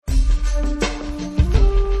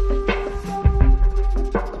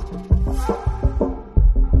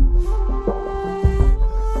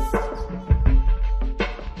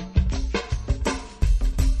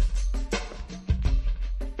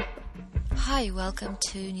Hi, welcome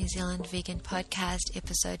to New Zealand Vegan Podcast,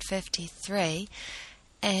 episode 53.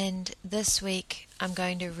 And this week I'm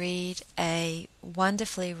going to read a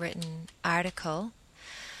wonderfully written article.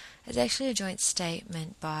 It's actually a joint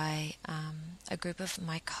statement by a group of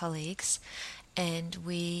my colleagues, and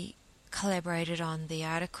we collaborated on the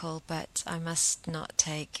article, but I must not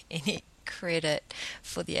take any credit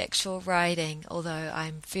for the actual writing, although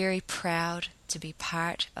I'm very proud to be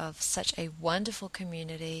part of such a wonderful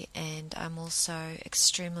community, and I'm also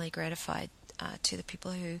extremely gratified to the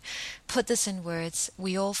people who put this in words.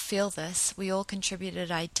 We all feel this, we all contributed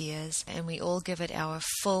ideas, and we all give it our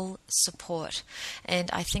full support. And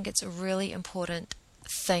I think it's a really important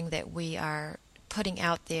thing that we are putting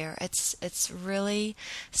out there. It's really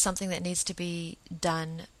something that needs to be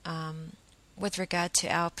done with regard to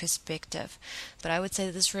our perspective. But I would say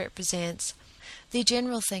that this represents the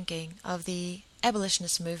general thinking of the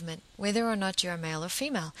abolitionist movement, whether or not you're male or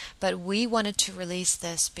female. But we wanted to release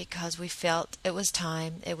this because we felt it was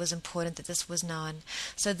time, it was important that this was known.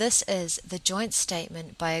 So this is the joint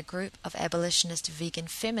statement by a group of abolitionist vegan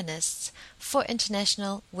feminists for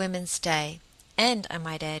International Women's Day, and I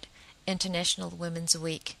might add, International Women's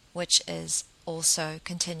Week, which is also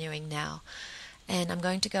continuing now. And I'm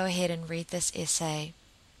going to go ahead and read this essay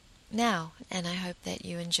now, and I hope that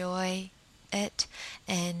you enjoy it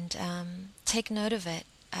and take note of it.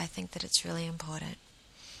 I think that it's really important.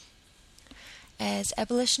 As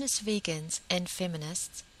abolitionist vegans and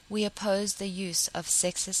feminists, we oppose the use of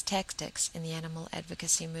sexist tactics in the animal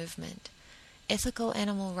advocacy movement. Ethical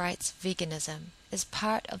animal rights veganism is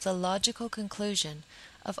part of the logical conclusion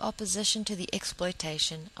of opposition to the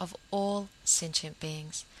exploitation of all sentient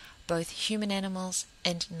beings, both human animals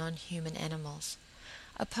and non-human animals.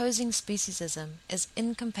 Opposing speciesism is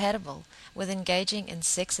incompatible with engaging in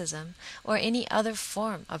sexism or any other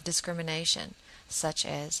form of discrimination, such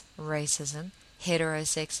as racism,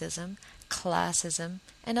 heterosexism, classism,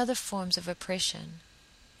 and other forms of oppression.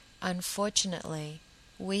 Unfortunately,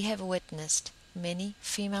 we have witnessed many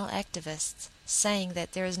female activists saying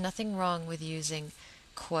that there is nothing wrong with using,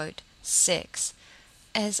 quote, sex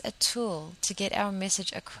as a tool to get our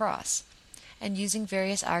message across, and using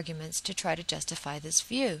various arguments to try to justify this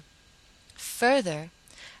view. Further,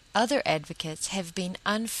 other advocates have been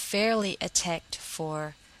unfairly attacked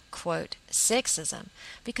for, quote, sexism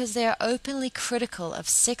because they are openly critical of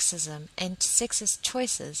sexism and sexist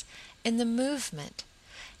choices in the movement.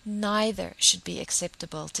 Neither should be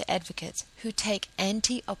acceptable to advocates who take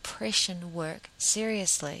anti-oppression work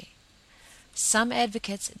seriously. Some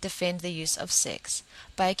advocates defend the use of sex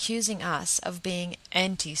by accusing us of being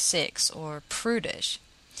anti-sex or prudish.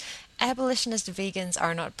 Abolitionist vegans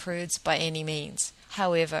are not prudes by any means.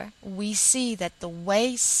 However, we see that the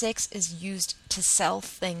way sex is used to sell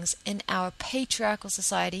things in our patriarchal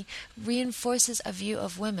society reinforces a view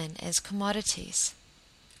of women as commodities.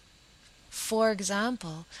 For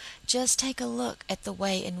example, just take a look at the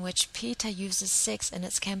way in which PETA uses sex in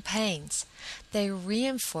its campaigns. They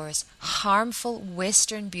reinforce harmful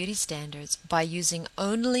Western beauty standards by using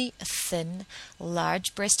only thin,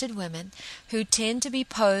 large-breasted women who tend to be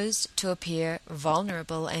posed to appear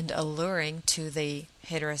vulnerable and alluring to the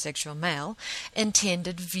heterosexual male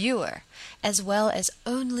intended viewer, as well as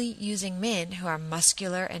only using men who are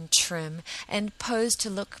muscular and trim and posed to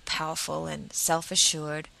look powerful and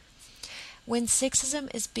self-assured. When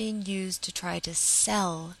sexism is being used to try to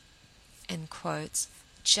sell, in quotes,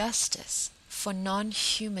 justice for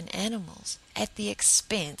non-human animals at the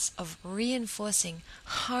expense of reinforcing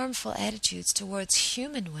harmful attitudes towards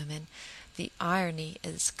human women, the irony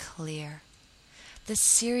is clear. The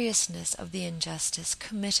seriousness of the injustice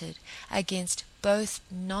committed against both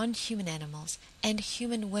non-human animals and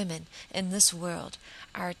human women in this world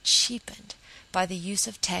are cheapened by the use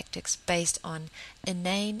of tactics based on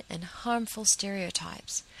inane and harmful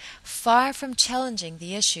stereotypes. Far from challenging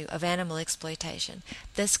the issue of animal exploitation,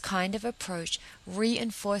 this kind of approach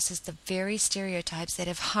reinforces the very stereotypes that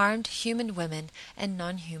have harmed human women and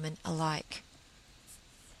non-human alike.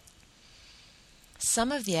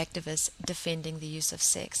 Some of the activists defending the use of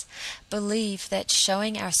sex believe that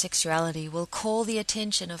showing our sexuality will call the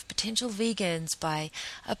attention of potential vegans by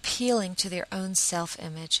appealing to their own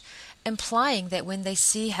self-image, implying that when they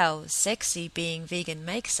see how sexy being vegan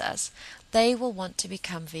makes us, they will want to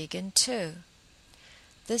become vegan too.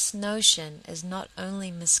 This notion is not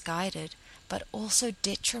only misguided, but also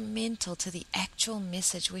detrimental to the actual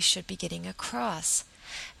message we should be getting across.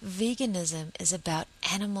 Veganism is about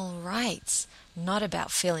animal rights, not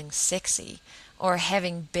about feeling sexy or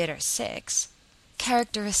having better sex.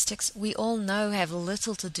 Characteristics we all know have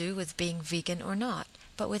little to do with being vegan or not.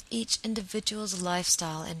 but with each individual's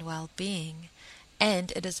lifestyle and well-being.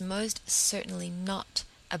 And it is most certainly not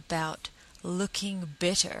about looking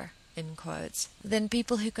better, in quotes, than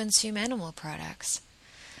people who consume animal products.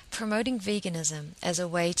 Promoting veganism as a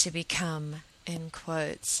way to become, in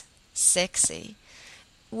quotes, sexy,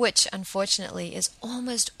 which unfortunately is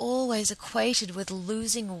almost always equated with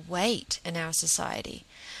losing weight in our society.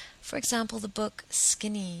 For example, the book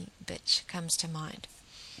Skinny Bitch comes to mind.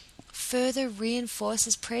 Further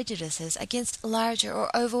reinforces prejudices against larger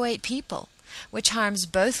or overweight people, which harms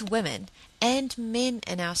both women and men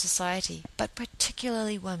in our society, but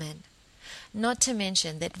particularly women. Not to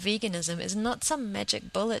mention that veganism is not some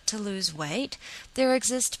magic bullet to lose weight. There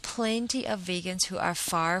exist plenty of vegans who are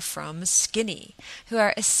far from skinny, who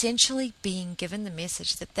are essentially being given the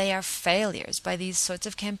message that they are failures by these sorts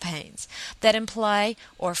of campaigns that imply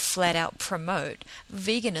or flat out promote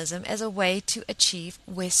veganism as a way to achieve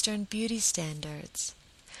Western beauty standards.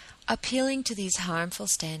 Appealing to these harmful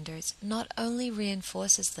standards not only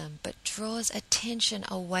reinforces them, but draws attention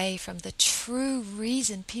away from the true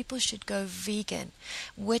reason people should go vegan,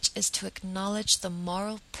 which is to acknowledge the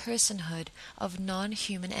moral personhood of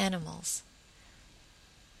non-human animals.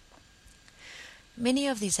 Many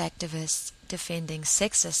of these activists defending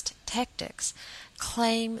sexist tactics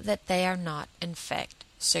claim that they are not, in fact,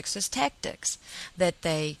 sexist tactics, that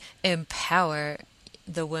they empower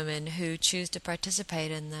the women who choose to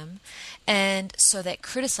participate in them, and so that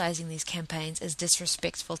criticizing these campaigns is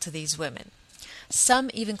disrespectful to these women. Some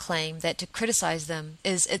even claim that to criticize them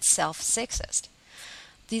is itself sexist.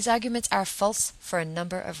 These arguments are false for a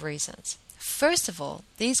number of reasons. First of all,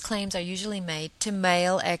 these claims are usually made to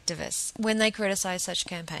male activists when they criticize such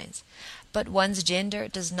campaigns. But one's gender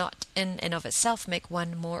does not in and of itself make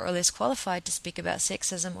one more or less qualified to speak about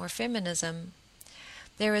sexism or feminism.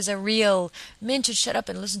 There is a real men should shut up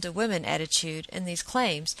and listen to women attitude in these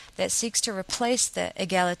claims that seeks to replace the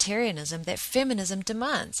egalitarianism that feminism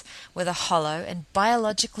demands with a hollow and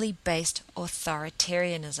biologically based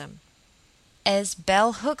authoritarianism. As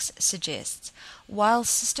Bell Hooks suggests, while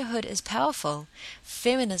sisterhood is powerful,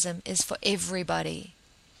 feminism is for everybody.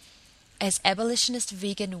 As abolitionist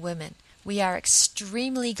vegan women, we are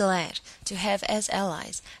extremely glad to have as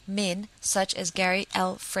allies men such as Gary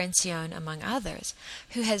L. Francione, among others,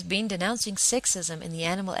 who has been denouncing sexism in the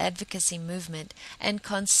animal advocacy movement and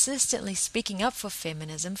consistently speaking up for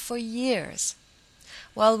feminism for years.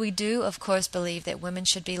 While we do, of course, believe that women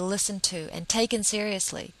should be listened to and taken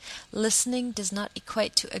seriously, listening does not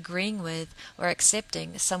equate to agreeing with or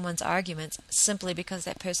accepting someone's arguments simply because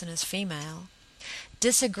that person is female.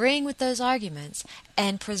 Disagreeing with those arguments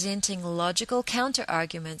and presenting logical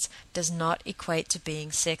counter-arguments does not equate to being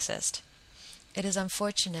sexist. It is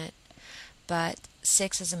unfortunate, but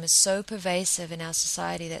sexism is so pervasive in our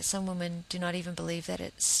society that some women do not even believe that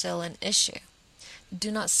it's still an issue,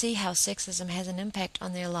 do not see how sexism has an impact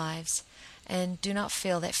on their lives, and do not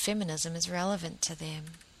feel that feminism is relevant to them.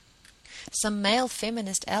 Some male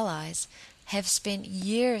feminist allies have spent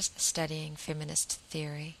years studying feminist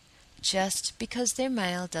theory, just because they're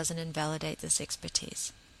male doesn't invalidate this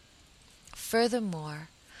expertise. Furthermore,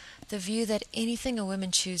 the view that anything a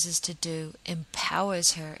woman chooses to do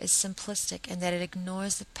empowers her is simplistic and that it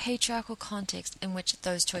ignores the patriarchal context in which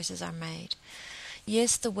those choices are made.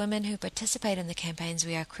 Yes, the women who participate in the campaigns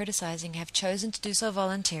we are criticizing have chosen to do so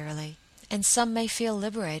voluntarily, and some may feel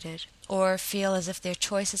liberated or feel as if their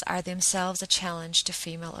choices are themselves a challenge to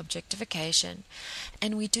female objectification,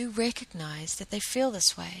 and we do recognize that they feel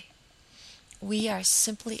this way. We are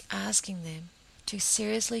simply asking them to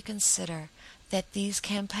seriously consider that these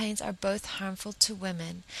campaigns are both harmful to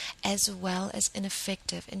women as well as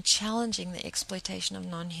ineffective in challenging the exploitation of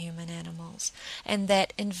non-human animals, and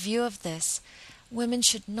that in view of this, women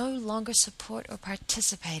should no longer support or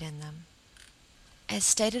participate in them. As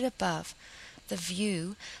stated above, the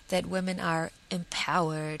view that women are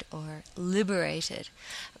empowered or liberated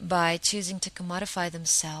by choosing to commodify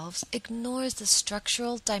themselves ignores the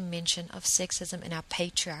structural dimension of sexism in our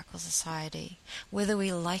patriarchal society. Whether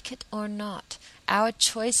we like it or not, our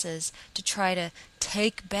choices to try to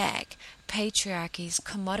take back patriarchy's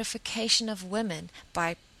commodification of women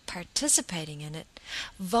by participating in it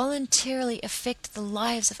voluntarily affect the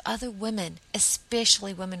lives of other women,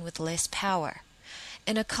 especially women with less power.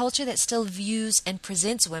 In a culture that still views and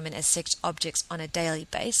presents women as sex objects on a daily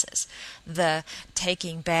basis, the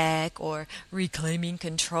taking back or reclaiming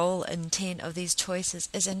control intent of these choices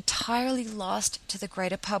is entirely lost to the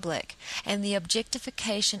greater public, and the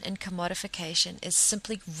objectification and commodification is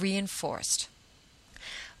simply reinforced.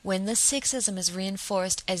 When this sexism is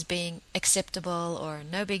reinforced as being acceptable or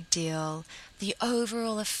no big deal, the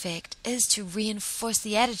overall effect is to reinforce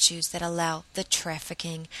the attitudes that allow the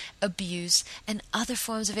trafficking, abuse, and other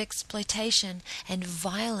forms of exploitation and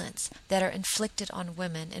violence that are inflicted on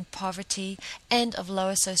women in poverty and of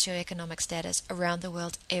lower socioeconomic status around the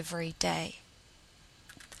world every day.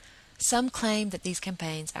 Some claim that these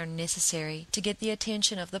campaigns are necessary to get the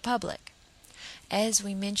attention of the public. As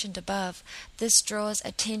we mentioned above, this draws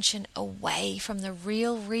attention away from the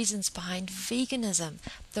real reasons behind veganism,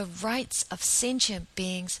 the rights of sentient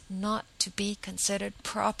beings not to be considered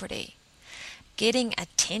property. Getting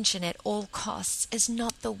attention at all costs is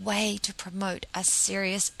not the way to promote a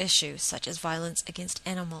serious issue such as violence against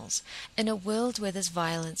animals. In a world where this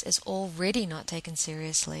violence is already not taken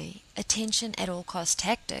seriously, attention at all cost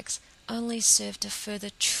tactics only serve to further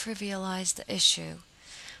trivialize the issue.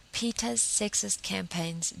 PETA's sexist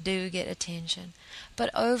campaigns do get attention, but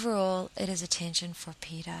overall it is attention for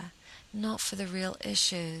PETA, not for the real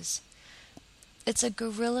issues. It's a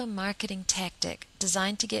guerrilla marketing tactic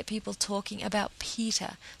designed to get people talking about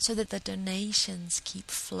PETA so that the donations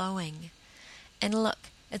keep flowing. And look,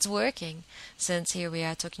 it's working, since here we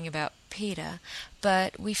are talking about PETA,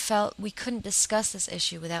 but we felt we couldn't discuss this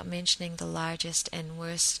issue without mentioning the largest and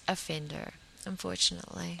worst offender,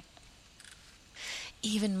 unfortunately.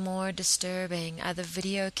 Even more disturbing are the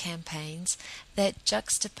video campaigns that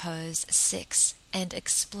juxtapose sex and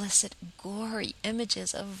explicit, gory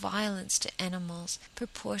images of violence to animals,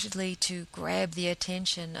 purportedly to grab the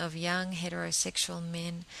attention of young heterosexual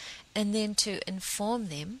men and then to inform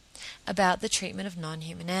them about the treatment of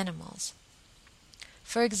non-human animals.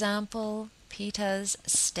 For example, PETA's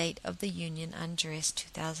State of the Union Undress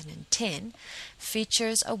 2010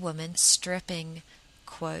 features a woman stripping,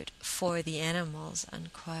 quote, for the animals,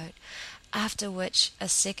 unquote, after which a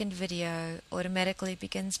second video automatically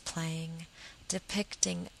begins playing,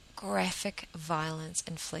 depicting graphic violence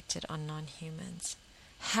inflicted on non-humans.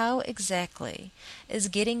 How exactly is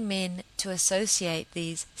getting men to associate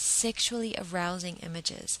these sexually arousing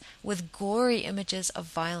images with gory images of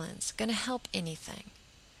violence going to help anything?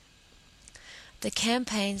 The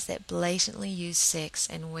campaigns that blatantly use sex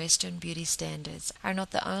and Western beauty standards are not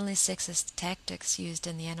the only sexist tactics used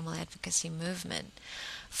in the animal advocacy movement.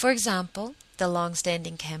 For example, the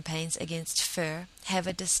long-standing campaigns against fur have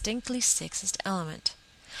a distinctly sexist element.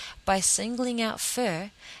 By singling out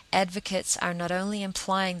fur, advocates are not only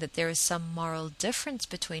implying that there is some moral difference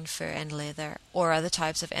between fur and leather or other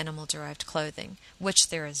types of animal-derived clothing, which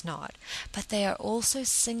there is not, but they are also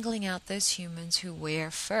singling out those humans who wear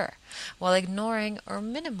fur, while ignoring or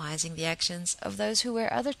minimizing the actions of those who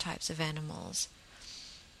wear other types of animals.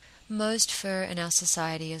 Most fur in our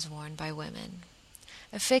society is worn by women.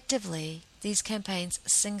 Effectively, these campaigns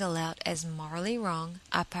single out as morally wrong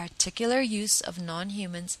a particular use of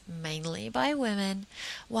non-humans, mainly by women,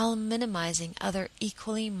 while minimizing other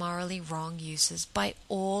equally morally wrong uses by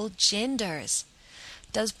all genders.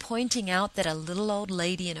 Does pointing out that a little old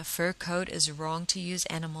lady in a fur coat is wrong to use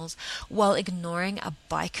animals while ignoring a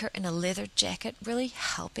biker in a leather jacket really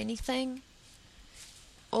help anything?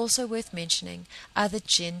 Also worth mentioning are the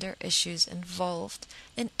gender issues involved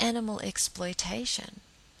in animal exploitation.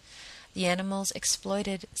 The animals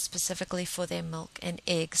exploited specifically for their milk and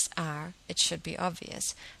eggs are, it should be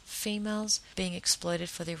obvious, females being exploited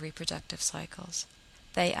for their reproductive cycles.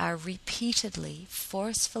 They are repeatedly,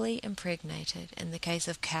 forcefully impregnated in the case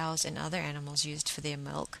of cows and other animals used for their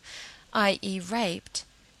milk, i.e. raped,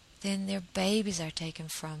 then their babies are taken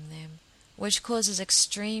from them, which causes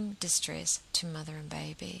extreme distress to mother and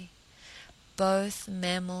baby. Both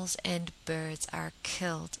mammals and birds are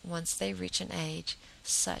killed once they reach an age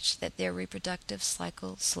such that their reproductive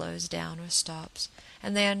cycle slows down or stops,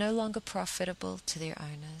 and they are no longer profitable to their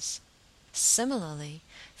owners. Similarly,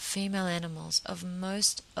 female animals of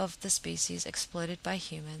most of the species exploited by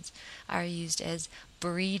humans are used as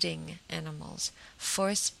breeding animals,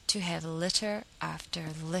 forced to have litter after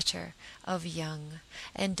litter of young,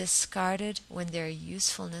 and discarded when their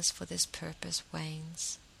usefulness for this purpose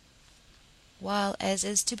wanes. While, as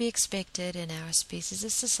is to be expected in our species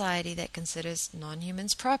of society that considers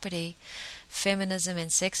non-humans property, feminism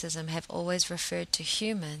and sexism have always referred to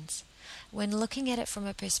humans, when looking at it from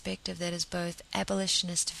a perspective that is both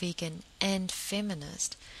abolitionist, vegan, and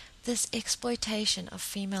feminist, this exploitation of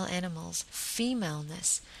female animals,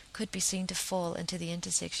 femaleness, could be seen to fall into the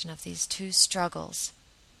intersection of these two struggles.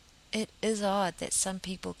 It is odd that some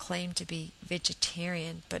people claim to be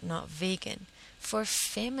vegetarian but not vegan for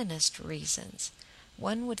feminist reasons.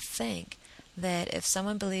 One would think that if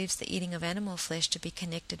someone believes the eating of animal flesh to be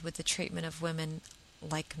connected with the treatment of women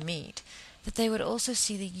like meat, that they would also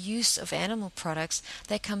see the use of animal products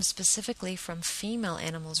that come specifically from female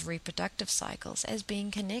animals' reproductive cycles as being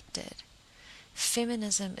connected.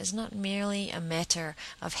 Feminism is not merely a matter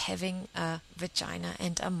of having a vagina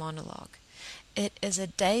and a monologue. It is a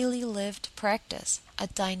daily lived practice, a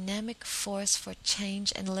dynamic force for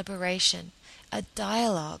change and liberation, a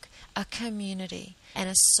dialogue, a community, and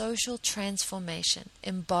a social transformation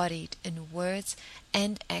embodied in words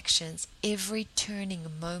and actions every turning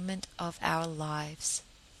moment of our lives.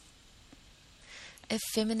 If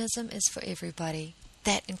feminism is for everybody,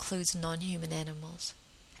 that includes non-human animals.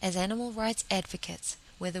 As animal rights advocates,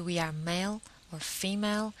 whether we are male or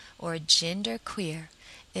female or gender queer,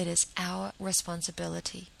 it is our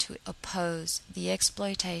responsibility to oppose the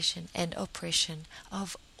exploitation and oppression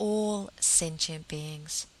of all sentient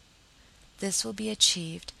beings. This will be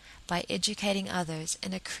achieved by educating others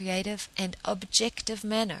in a creative and objective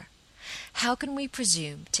manner. How can we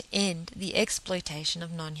presume to end the exploitation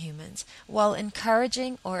of non-humans while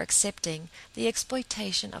encouraging or accepting the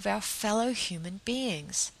exploitation of our fellow human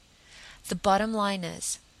beings? The bottom line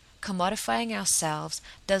is, commodifying ourselves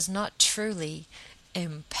does not truly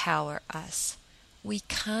empower us. We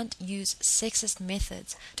can't use sexist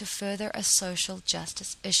methods to further a social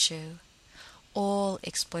justice issue. All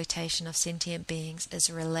exploitation of sentient beings is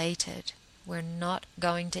related. We're not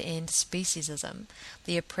going to end speciesism,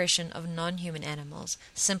 the oppression of non-human animals,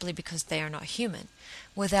 simply because they are not human,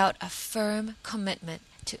 without a firm commitment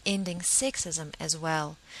to ending sexism as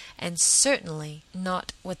well, and certainly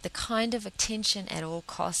not with the kind of attention at all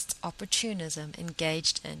costs opportunism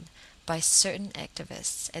engaged in by certain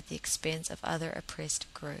activists at the expense of other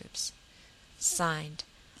oppressed groups. Signed,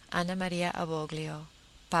 Ana Maria Aboglio,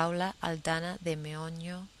 Paula Aldana de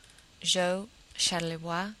Meoño, Joe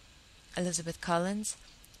Charlevoix, Elizabeth Collins,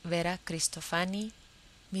 Vera Cristofani,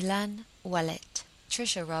 Milan Wallet,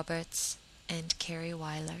 Trisha Roberts, and Carrie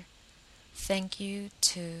Weiler. Thank you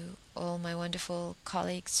to all my wonderful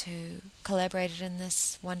colleagues who collaborated in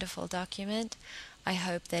this wonderful document. I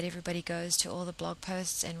hope that everybody goes to all the blog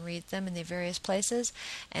posts and read them in their various places,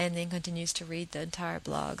 and then continues to read the entire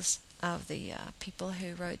blogs of the people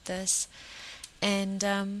who wrote this. And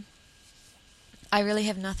I really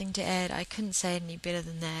have nothing to add. I couldn't say it any better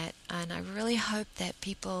than that. And I really hope that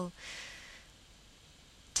people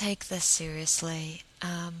take this seriously.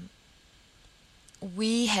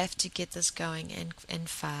 We have to get this going and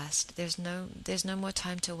fast. There's no more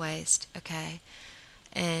time to waste, okay?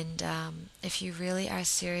 And if you really are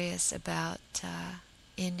serious about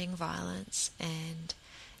ending violence and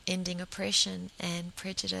ending oppression and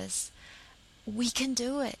prejudice, we can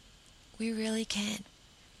do it. We really can.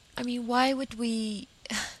 I mean, why would we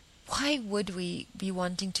be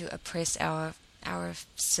wanting to oppress our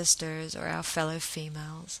sisters or our fellow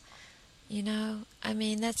females? You know, I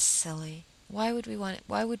mean, that's silly. Why would we want it?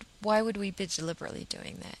 Why would we be deliberately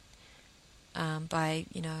doing that?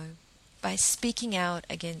 By speaking out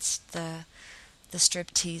against the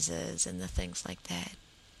stripteases and the things like that.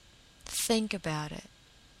 Think about it.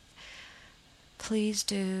 Please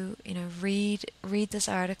do, read this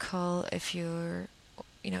article if you're,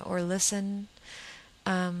 or listen,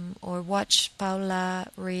 or watch Paula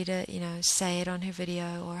read it, say it on her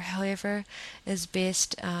video, or however is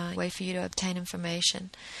best way for you to obtain information.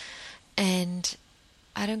 And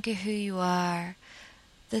I don't care who you are.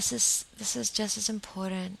 This is just as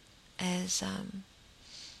important as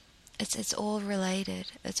it's all related.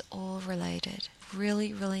 It's all related.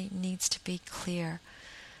 Really, really needs to be clear.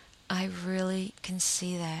 I really can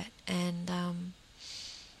see that. And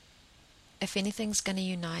if anything's going to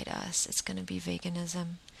unite us, it's going to be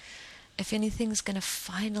veganism. If anything's going to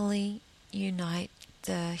finally unite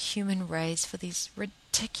the human race for these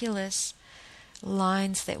ridiculous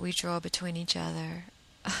lines that we draw between each other,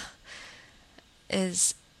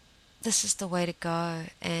 this is the way to go.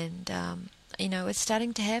 And it's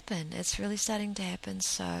starting to happen. It's really starting to happen.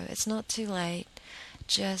 So it's not too late.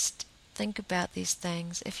 Just think about these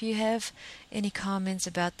things. If you have any comments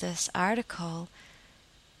about this article,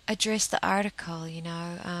 address the article.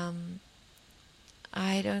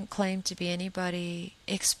 I don't claim to be anybody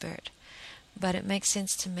expert, but it makes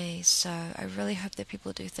sense to me. So I really hope that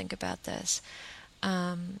people do think about this.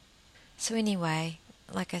 So anyway,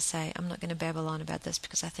 like I say, I'm not going to babble on about this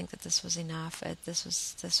because I think that this was enough. This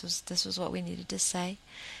was what we needed to say,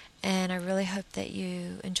 and I really hope that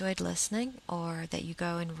you enjoyed listening, or that you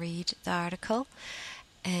go and read the article.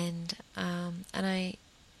 And I,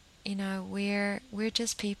 we're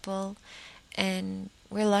just people, and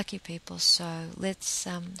we're lucky people. So let's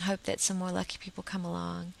hope that some more lucky people come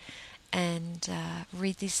along and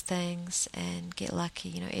read these things and get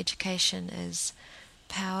lucky. Education is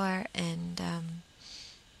power, and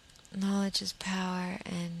knowledge is power.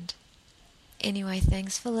 And anyway,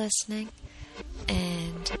 thanks for listening,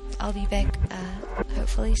 and I'll be back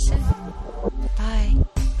hopefully soon. Bye.